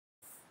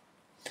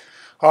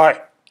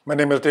Hi, my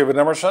name is David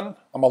Emerson.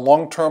 I'm a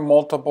long-term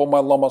multiple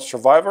myeloma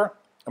survivor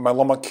and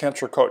myeloma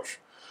cancer coach.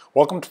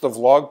 Welcome to the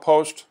vlog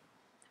post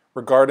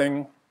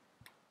regarding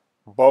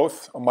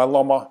both a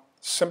myeloma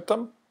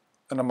symptom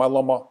and a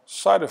myeloma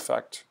side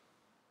effect,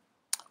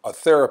 a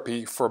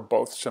therapy for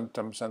both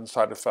symptoms and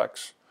side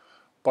effects,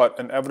 but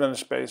an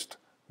evidence-based,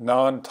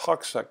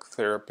 non-toxic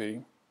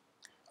therapy,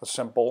 a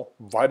simple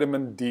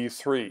vitamin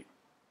D3.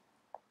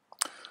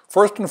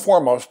 First and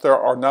foremost, there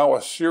are now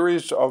a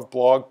series of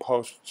blog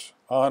posts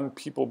on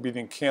people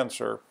beating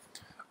cancer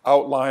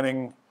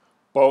outlining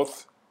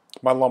both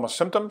myeloma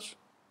symptoms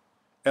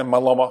and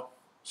myeloma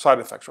side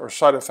effects, or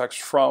side effects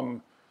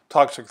from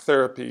toxic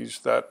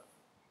therapies that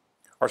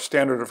are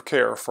standard of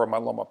care for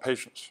myeloma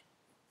patients.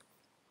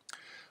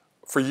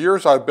 For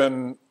years I've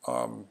been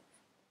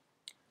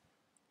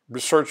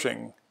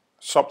researching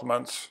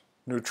supplements,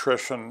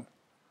 nutrition,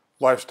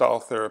 lifestyle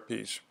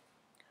therapies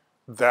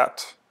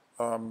that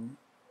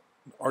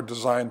are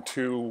designed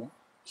to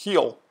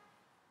heal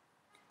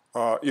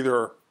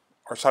either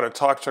are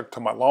cytotoxic to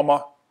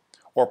myeloma,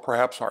 or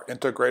perhaps are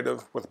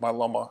integrative with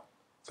myeloma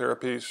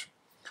therapies,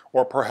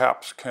 or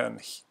perhaps can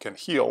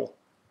heal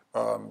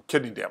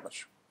kidney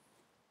damage.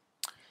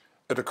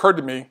 It occurred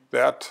to me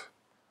that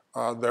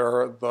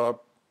the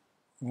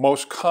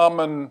most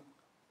common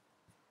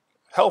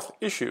health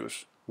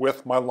issues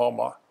with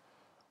myeloma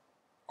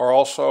are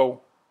also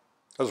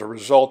as a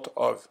result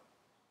of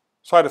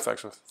side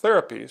effects of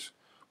therapies,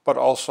 but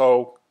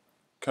also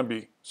can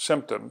be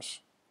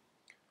symptoms.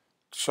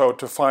 So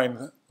to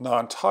find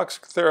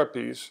non-toxic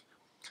therapies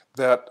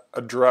that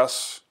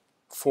address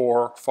 4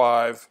 or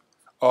 5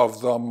 of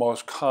the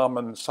most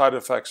common side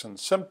effects and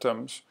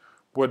symptoms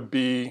would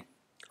be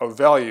of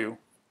value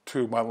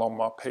to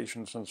myeloma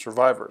patients and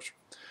survivors.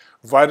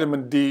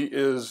 Vitamin D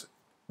is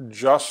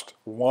just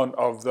one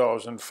of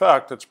those. In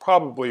fact, it's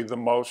probably the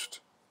most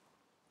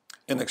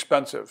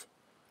inexpensive,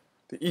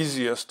 the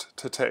easiest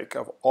to take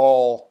of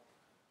all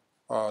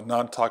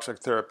non-toxic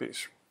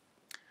therapies.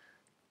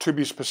 To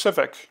be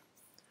specific,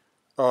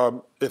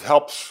 it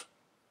helps,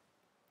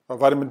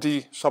 vitamin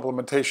D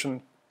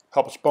supplementation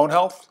helps bone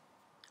health,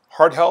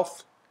 heart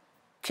health,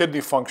 kidney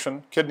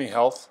function, kidney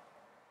health,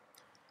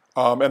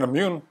 and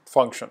immune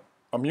function,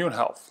 immune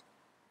health.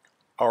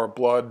 Our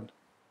blood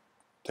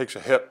takes a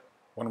hit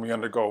when we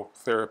undergo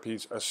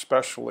therapies,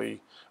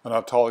 especially an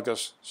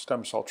autologous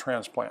stem cell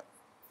transplant.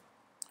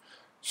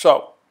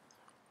 So,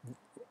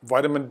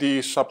 vitamin D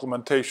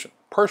supplementation.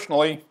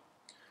 Personally,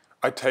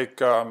 I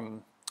take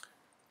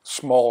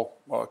small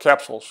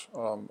capsules,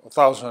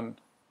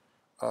 1,000,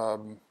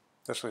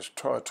 this is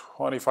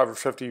 25 or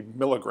 50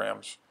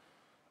 milligrams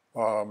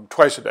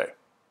twice a day.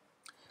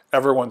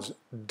 Everyone's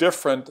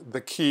different.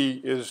 The key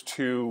is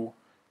to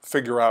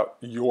figure out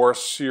your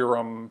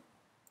serum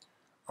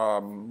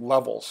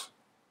levels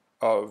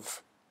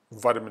of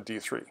vitamin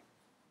D3.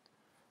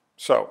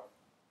 So,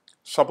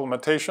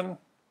 supplementation,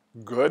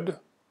 good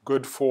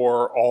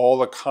for all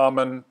the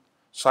common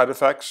side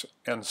effects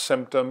and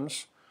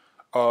symptoms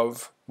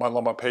of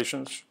myeloma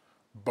patients: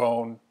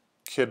 bone,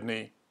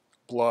 kidney,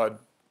 blood,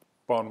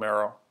 bone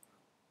marrow,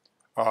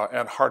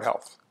 and heart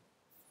health.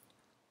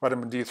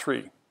 Vitamin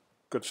D3,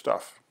 good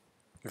stuff.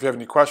 If you have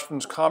any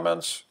questions,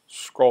 comments,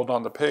 scroll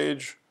down the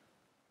page,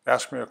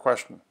 ask me a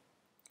question.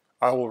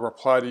 I will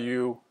reply to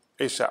you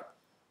ASAP.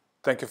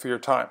 Thank you for your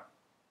time.